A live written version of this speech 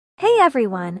Hey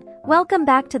everyone, welcome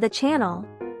back to the channel.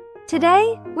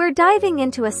 Today, we're diving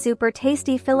into a super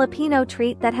tasty Filipino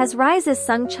treat that has RIIZE's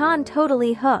Sungchan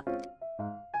totally hooked.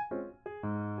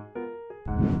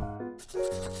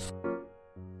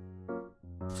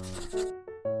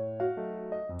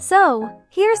 So,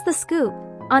 here's the scoop.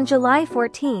 On July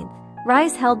 14th,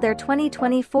 RIIZE held their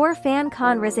 2024 Fan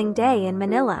Con RIIZing Day in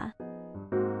Manila.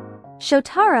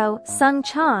 Shotaro,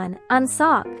 Sungchan,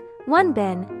 Unsok,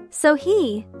 Wonbin,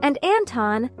 Sohee, and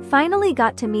Anton finally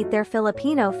got to meet their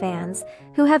Filipino fans,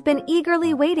 who have been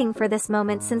eagerly waiting for this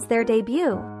moment since their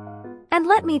debut. And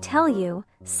let me tell you,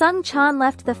 Sungchan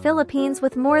left the Philippines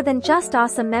with more than just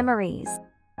awesome memories.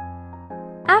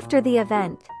 After the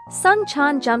event,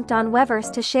 Sungchan jumped on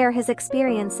Weverse to share his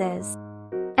experiences.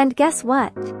 And guess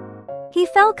what? He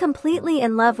fell completely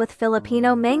in love with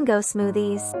Filipino mango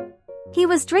smoothies. He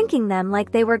was drinking them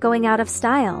like they were going out of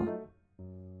style.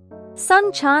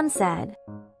 Sungchan said,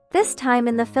 "This time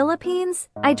in the Philippines,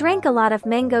 I drank a lot of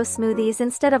mango smoothies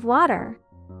instead of water."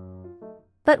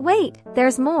 But wait,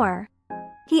 there's more.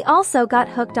 He also got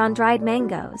hooked on dried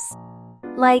mangoes.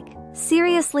 Like,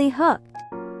 seriously hooked.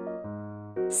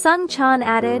 Sungchan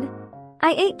added,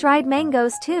 "I ate dried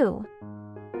mangoes too."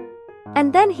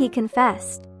 And then he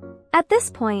confessed, "At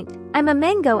this point, I'm a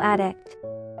mango addict."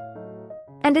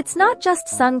 And it's not just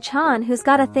Sungchan who's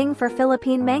got a thing for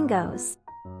Philippine mangoes.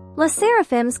 LE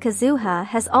SSERAFIM's Kazuha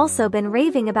has also been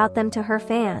raving about them to her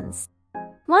fans.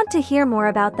 Want to hear more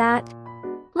about that?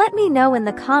 Let me know in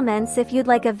the comments if you'd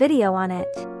like a video on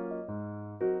it.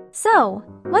 So,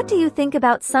 what do you think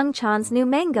about Sungchan's new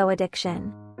mango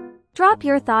addiction? Drop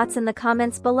your thoughts in the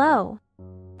comments below.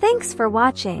 Thanks for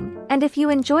watching, and if you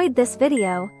enjoyed this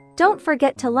video, don't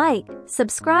forget to like,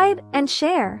 subscribe, and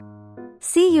share.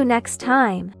 See you next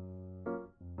time.